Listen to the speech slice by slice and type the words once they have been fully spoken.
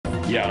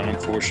Yeah, and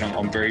unfortunately,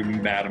 I'm very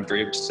mad. I'm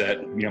very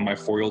upset. You know, my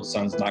 4-year-old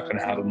son's not going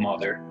to have a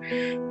mother.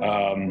 You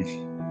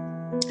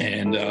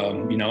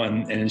know,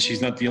 and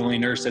she's not the only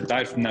nurse that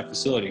died from that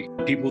facility.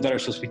 People that are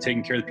supposed to be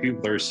taking care of the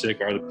people that are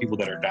sick are the people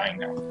that are dying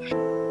now.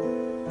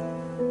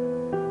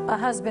 A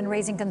husband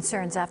raising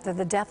concerns after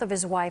the death of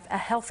his wife, a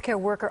healthcare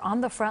worker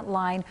on the front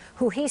line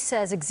who he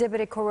says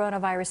exhibited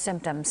coronavirus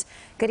symptoms.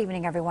 Good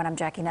evening, everyone. I'm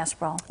Jackie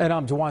Nesbro. And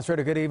I'm Dewan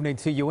Strader. Good evening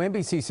to you.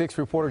 NBC6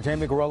 reporter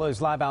Jamie Guirola is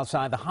live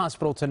outside the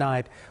hospital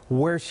tonight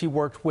where she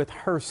worked with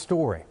her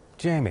story.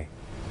 Jamie.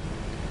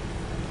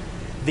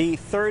 The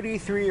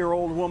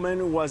 33-year-old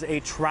woman was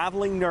a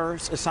traveling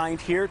nurse assigned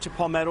here to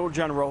Palmetto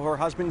General. Her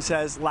husband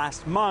says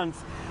last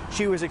month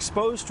she was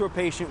exposed to a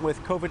patient with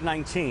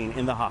COVID-19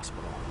 in the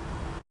hospital.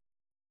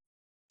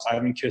 I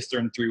haven't kissed her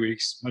in 3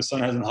 weeks. My son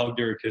hasn't hugged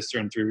her or kissed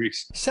her in 3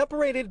 weeks.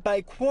 Separated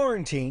by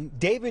quarantine,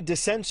 David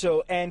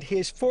DeCenso and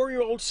his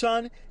 4-year-old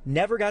son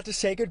never got to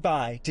say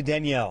goodbye to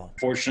Danielle.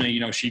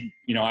 Fortunately,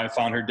 I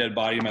found her dead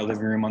body in my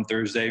living room on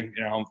Thursday.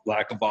 You know,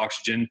 lack of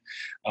oxygen.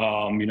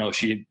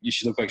 She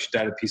looked like she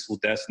died a peaceful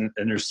death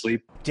in her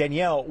sleep.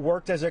 Danielle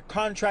worked as a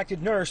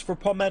contracted nurse for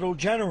Palmetto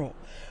General.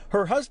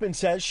 Her husband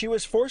says she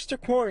was forced to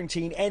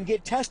quarantine and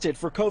get tested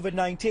for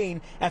COVID-19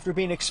 after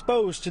being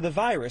exposed to the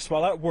virus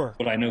while at work.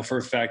 But I know for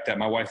a fact that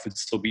my wife would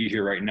still be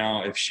here right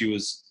now if she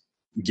was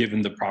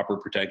given the proper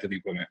protective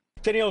equipment.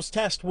 Danielle's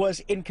test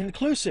was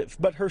inconclusive,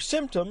 but her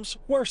symptoms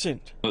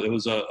worsened. It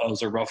was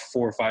a rough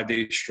 4 or 5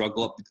 day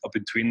struggle up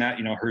between that.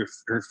 You know,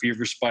 her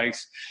fever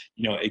spikes,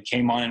 it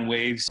came on in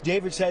waves.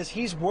 David says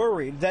he's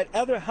worried that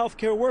other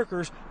healthcare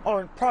workers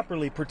aren't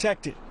properly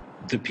protected.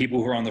 The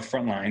people who are on the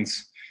front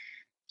lines,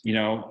 these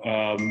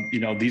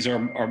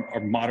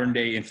are modern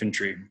day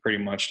infantry, pretty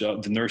much.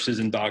 The nurses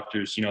and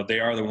doctors, they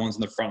are the ones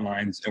on the front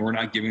lines, and we're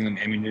not giving them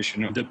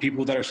ammunition. The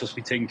people that are supposed to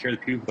be taking care of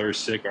the people that are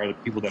sick are the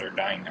people that are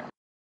dying now.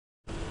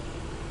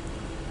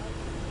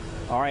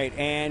 All right,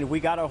 and we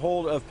got a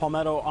hold of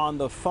Palmetto on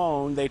the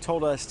phone. They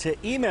told us to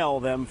email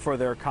them for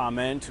their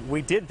comment.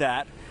 We did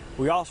that.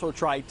 We also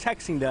tried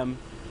texting them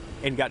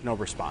and got no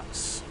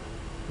response.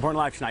 Born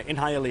live tonight in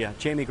Hialeah,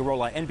 Jamie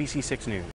Guirola, NBC6 News.